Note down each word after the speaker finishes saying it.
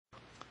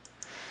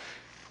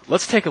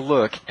Let's take a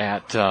look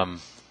at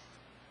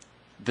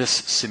this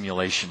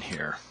simulation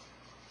here.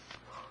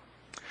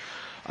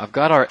 I've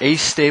got our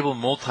Astable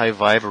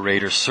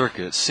Multivibrator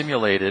circuit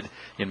simulated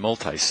in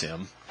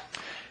Multisim,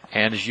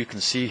 and as you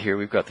can see here,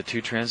 we've got the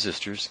two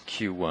transistors,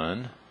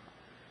 Q1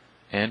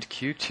 and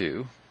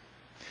Q2.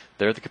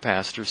 They're the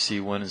capacitors,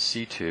 C1 and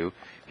C2.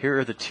 Here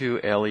are the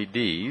two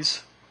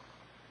LEDs,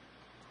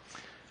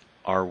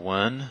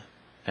 R1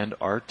 and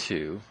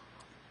R2.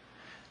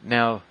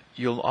 Now,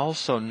 you'll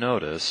also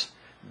notice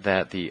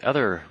that the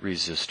other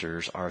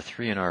resistors,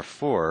 R3 and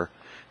R4,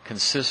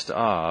 consist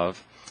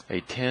of a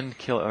 10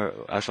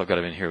 kilo, actually I've got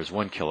them in here as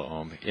 1 kilo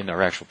ohm. In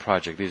our actual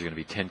project, these are going to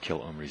be 10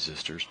 kilo ohm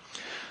resistors.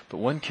 But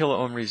 1 kilo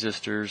ohm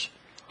resistors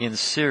in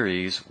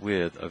series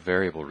with a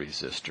variable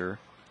resistor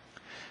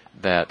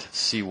that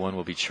C1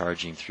 will be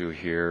charging through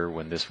here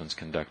when this one's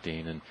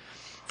conducting, and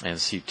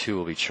C2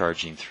 will be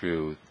charging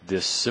through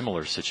this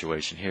similar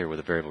situation here with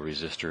a variable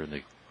resistor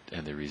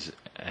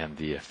and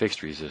the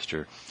fixed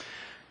resistor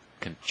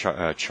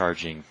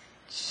charging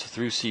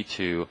through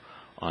C2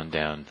 on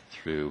down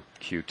through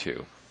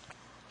Q2.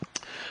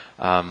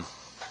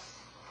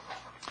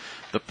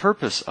 The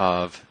purpose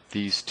of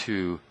these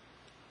two,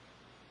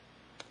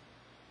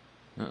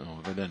 what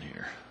have I done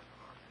here?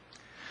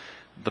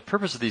 The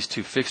purpose of these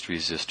two fixed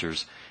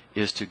resistors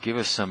is to give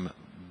us some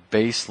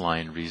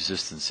baseline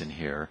resistance in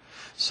here,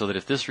 so that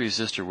if this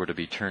resistor were to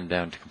be turned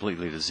down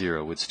completely to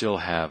zero, it would still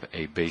have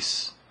a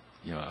base,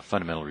 a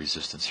fundamental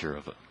resistance here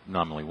of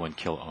nominally 1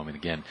 kilo ohm. And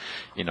again,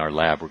 in our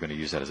lab, we're going to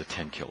use that as a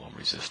 10 kilo ohm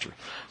resistor.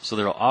 So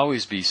there will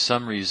always be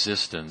some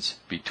resistance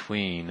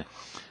between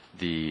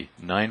the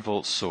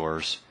 9-volt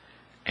source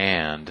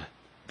and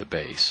the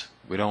base.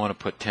 We don't want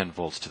to put 10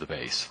 volts to the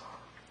base.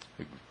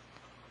 We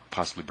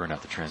possibly burn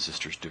out the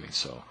transistors doing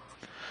so.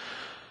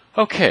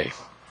 Okay,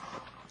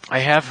 I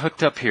have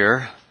hooked up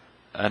here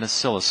an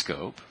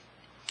oscilloscope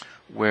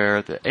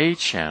where the A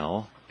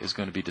channel is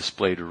going to be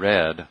displayed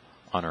red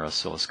on our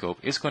oscilloscope.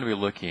 It's going to be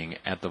looking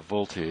at the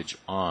voltage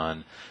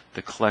on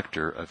the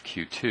collector of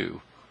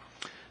Q2.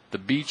 The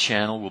B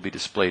channel will be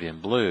displayed in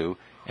blue,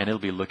 and it'll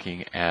be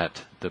looking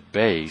at the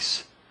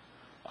base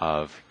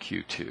of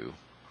Q2.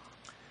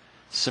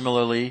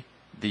 Similarly,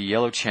 the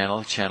yellow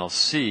channel, channel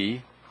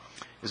C,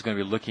 is going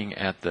to be looking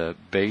at the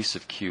base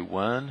of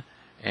Q1,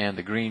 and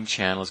the green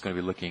channel is going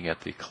to be looking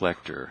at the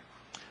collector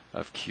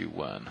of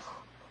Q1.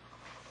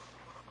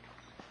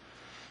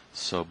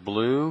 So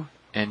blue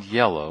and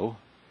yellow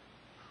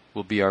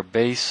will be our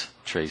base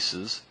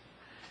traces,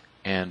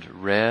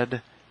 and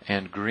red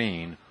and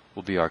green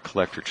will be our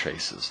collector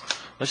traces.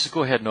 Let's just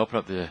go ahead and open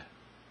up the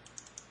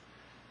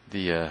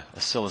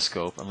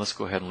oscilloscope, and let's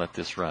go ahead and let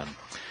this run.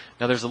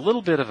 Now there's a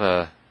little bit of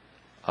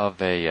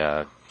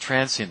a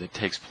transient that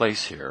takes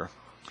place here,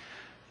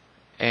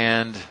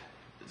 and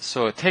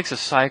so it takes a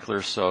cycle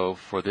or so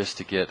for this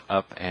to get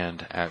up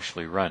and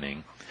actually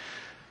running.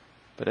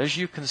 But as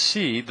you can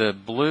see, the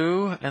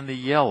blue and the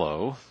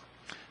yellow,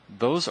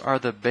 those are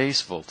the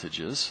base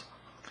voltages.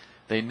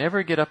 They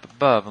never get up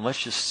above, and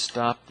let's just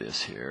stop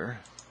this here.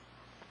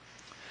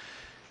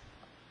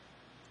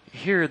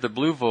 Here the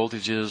blue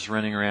voltage is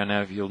running around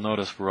now. You'll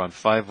notice we're on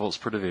 5 volts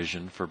per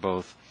division for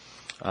both,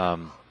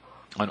 on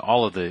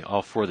all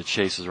 4 of the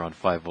chases are on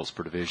 5 volts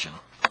per division.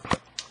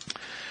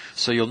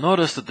 So you'll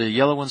notice that the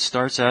yellow one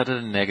starts out at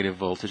a negative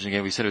voltage.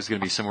 Again, we said it was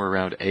going to be somewhere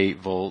around 8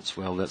 volts.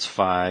 Well, that's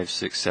 5,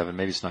 6, 7,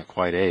 maybe it's not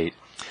quite 8.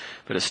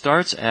 But it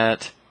starts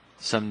at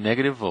some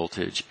negative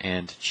voltage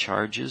and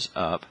charges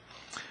up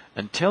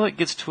until it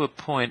gets to a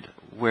point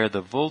where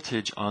the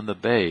voltage on the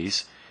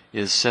base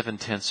is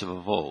 0.7 of a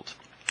volt.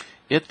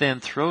 It then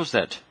throws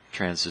that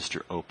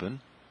transistor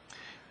open.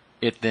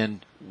 It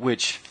then,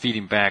 which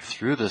feeding back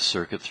through the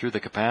circuit, through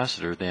the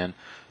capacitor, then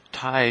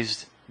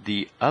ties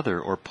the other,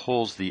 or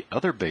pulls the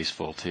other base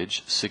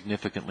voltage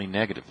significantly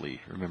negatively.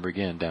 Remember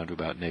again, down to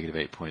about negative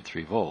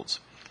 8.3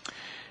 volts.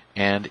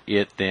 And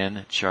it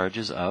then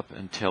charges up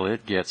until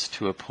it gets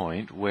to a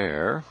point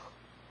where,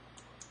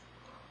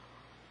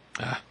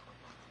 let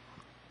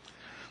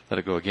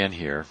it go again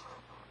here.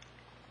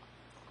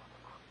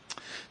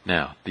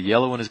 Now, the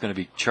yellow one is going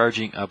to be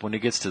charging up. When it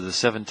gets to the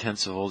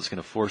 0.7 of a volt, it's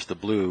going to force the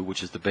blue,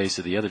 which is the base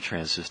of the other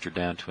transistor,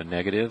 down to a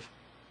negative.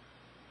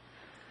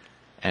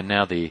 And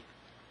now the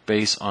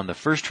base on the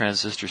first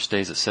transistor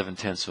stays at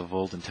 0.7 of a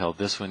volt until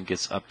this one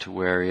gets up to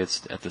where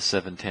it's at the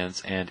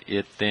 0.7, and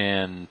it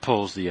then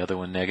pulls the other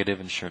one negative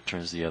and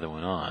turns the other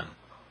one on.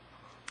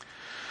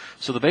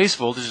 So the base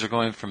voltages are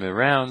going from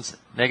around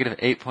negative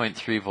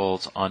 8.3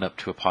 volts on up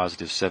to a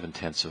positive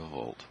 0.7 of a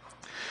volt.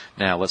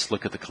 Now let's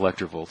look at the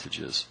collector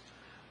voltages.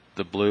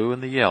 The blue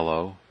and the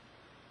yellow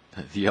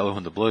and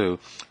the blue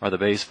are the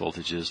base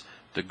voltages.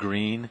 The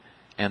green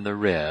and the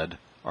red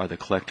are the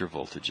collector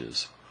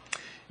voltages.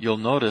 You'll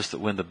notice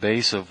that when the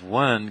base of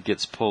one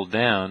gets pulled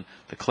down,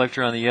 the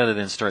collector on the other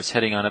then starts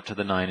heading on up to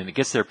the 9, and it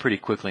gets there pretty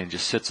quickly and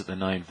just sits at the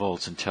 9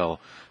 volts until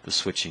the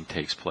switching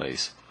takes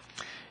place.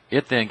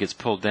 It then gets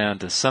pulled down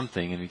to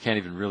something, and we can't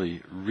even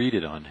really read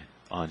it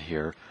on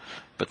here,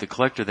 but the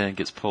collector then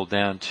gets pulled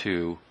down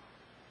to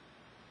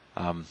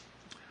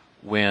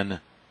when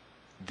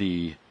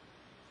the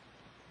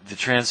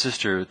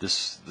transistor,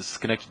 this is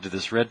connected to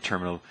this red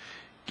terminal,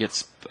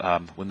 gets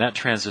when that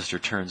transistor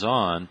turns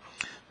on,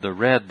 the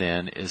red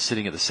then is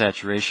sitting at the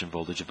saturation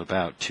voltage of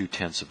about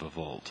 0.2 of a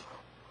volt.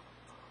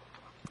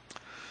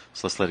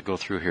 So let's let it go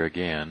through here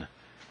again.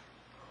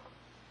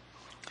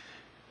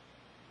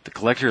 The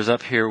collector is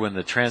up here when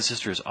the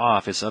transistor is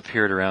off. It's up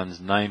here at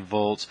around 9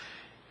 volts.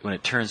 When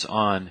it turns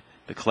on,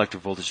 the collector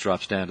voltage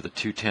drops down to the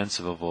 0.2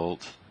 of a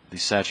volt, the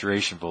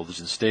saturation voltage,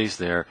 and stays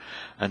there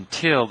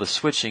until the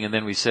switching. And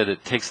then we said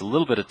it takes a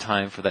little bit of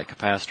time for that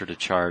capacitor to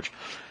charge,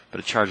 but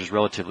it charges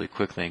relatively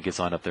quickly and gets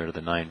on up there to the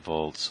 9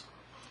 volts.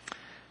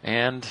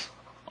 And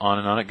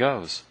on it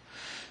goes.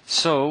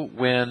 So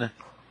when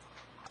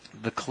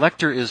the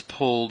collector is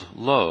pulled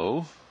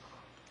low,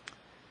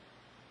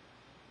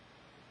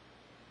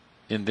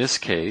 in this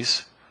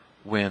case,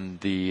 when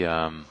the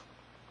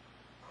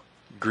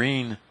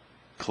green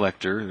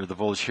collector, or the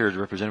voltage here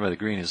represented by the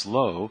green, is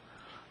low,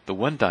 the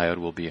 1 diode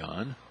will be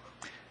on,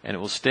 and it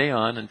will stay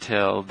on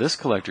until this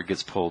collector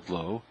gets pulled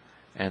low,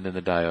 and then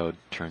the diode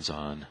turns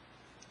on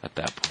at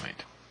that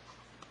point.